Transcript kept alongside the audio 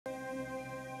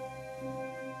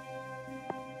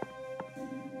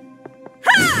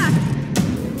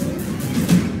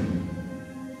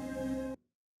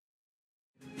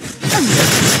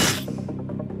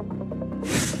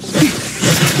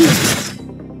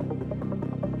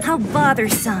How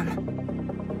bothersome.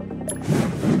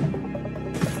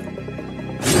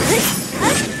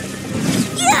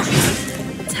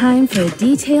 Time for a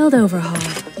detailed overhaul.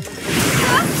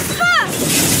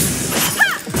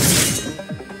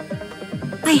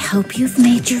 I hope you've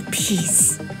made your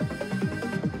peace.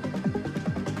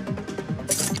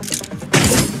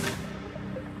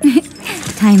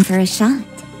 Time for a shot.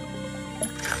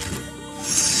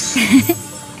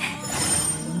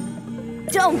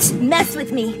 Don't mess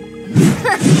with me.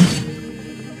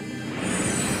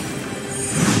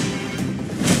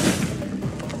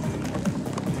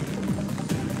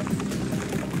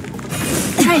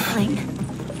 Trifling.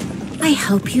 I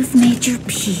hope you've made your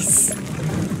peace.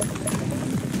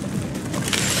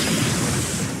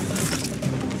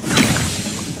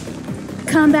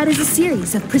 Combat is a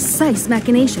series of precise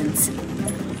machinations.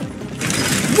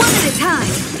 One at a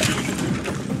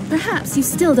time. Perhaps you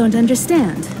still don't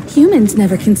understand. Humans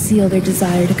never conceal their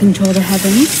desire to control the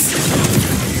heavens.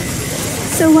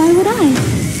 So why would I?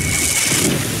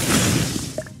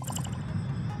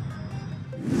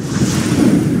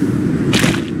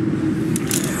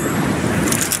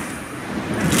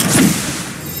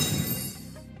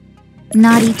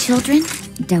 Naughty children,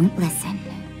 don't listen.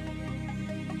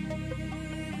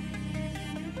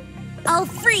 I'll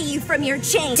free you from your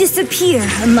chains. Disappear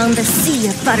among the sea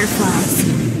of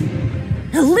butterflies.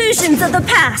 Illusions of the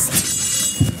past.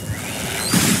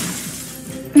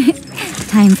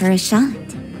 Time for a shot.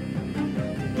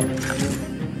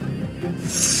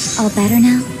 All better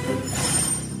now?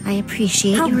 I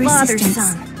appreciate your assistance.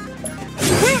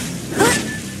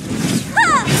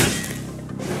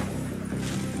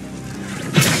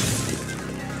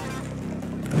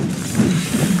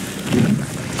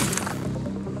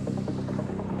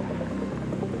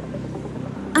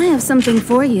 I have something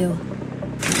for you.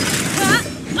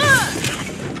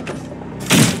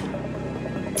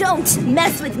 Don't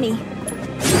mess with me.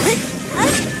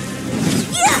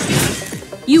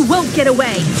 You won't get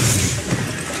away.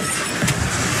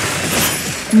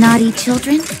 Naughty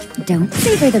children, don't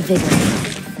savor the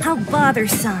vigor. How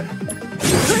bothersome.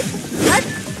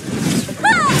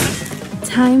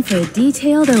 Time for a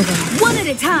detailed overhaul. One at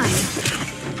a time.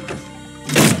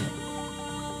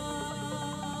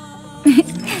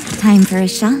 Time for a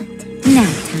shot.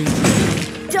 Nap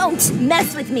time. Don't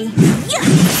mess with me.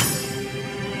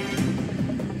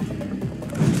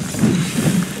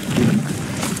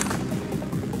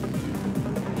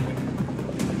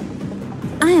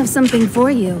 I have something for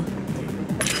you.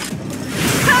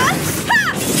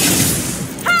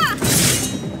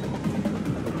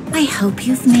 I hope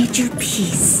you've made your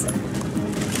peace.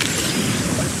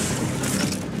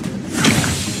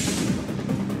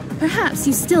 Perhaps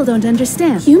you still don't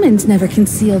understand. Humans never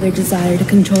conceal their desire to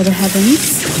control the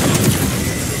heavens.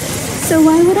 So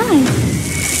why would I?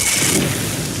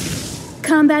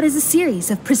 Combat is a series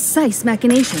of precise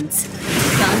machinations.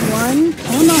 Not one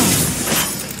or more.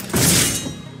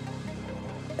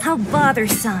 How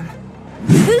bothersome.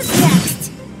 Who's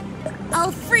next?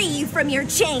 I'll free you from your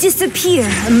chains. Disappear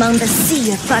among the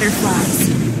sea of butterflies.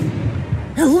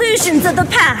 Illusions of the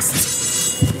past.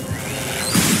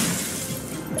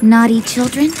 Naughty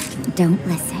children, don't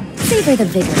listen. Savor the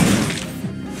vigor.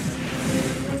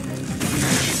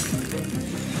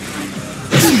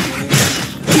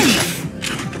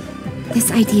 This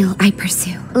ideal I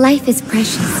pursue. Life is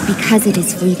precious because it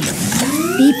is fleeting.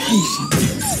 Be patient.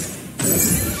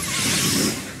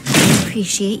 I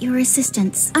appreciate your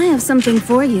assistance. I have something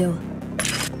for you.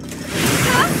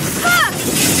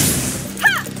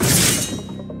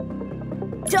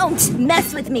 Don't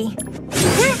mess with me.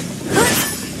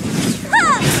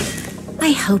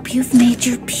 I hope you've made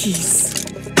your peace.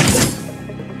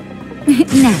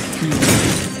 Nap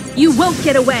time. You won't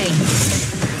get away.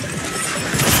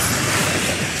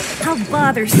 How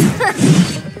bothersome.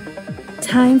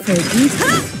 Time for a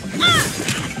detail.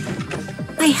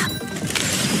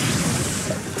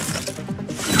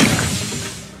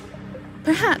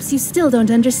 Perhaps you still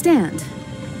don't understand.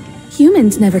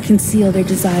 Humans never conceal their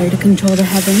desire to control the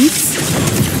heavens.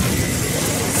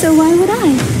 So why would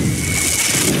I?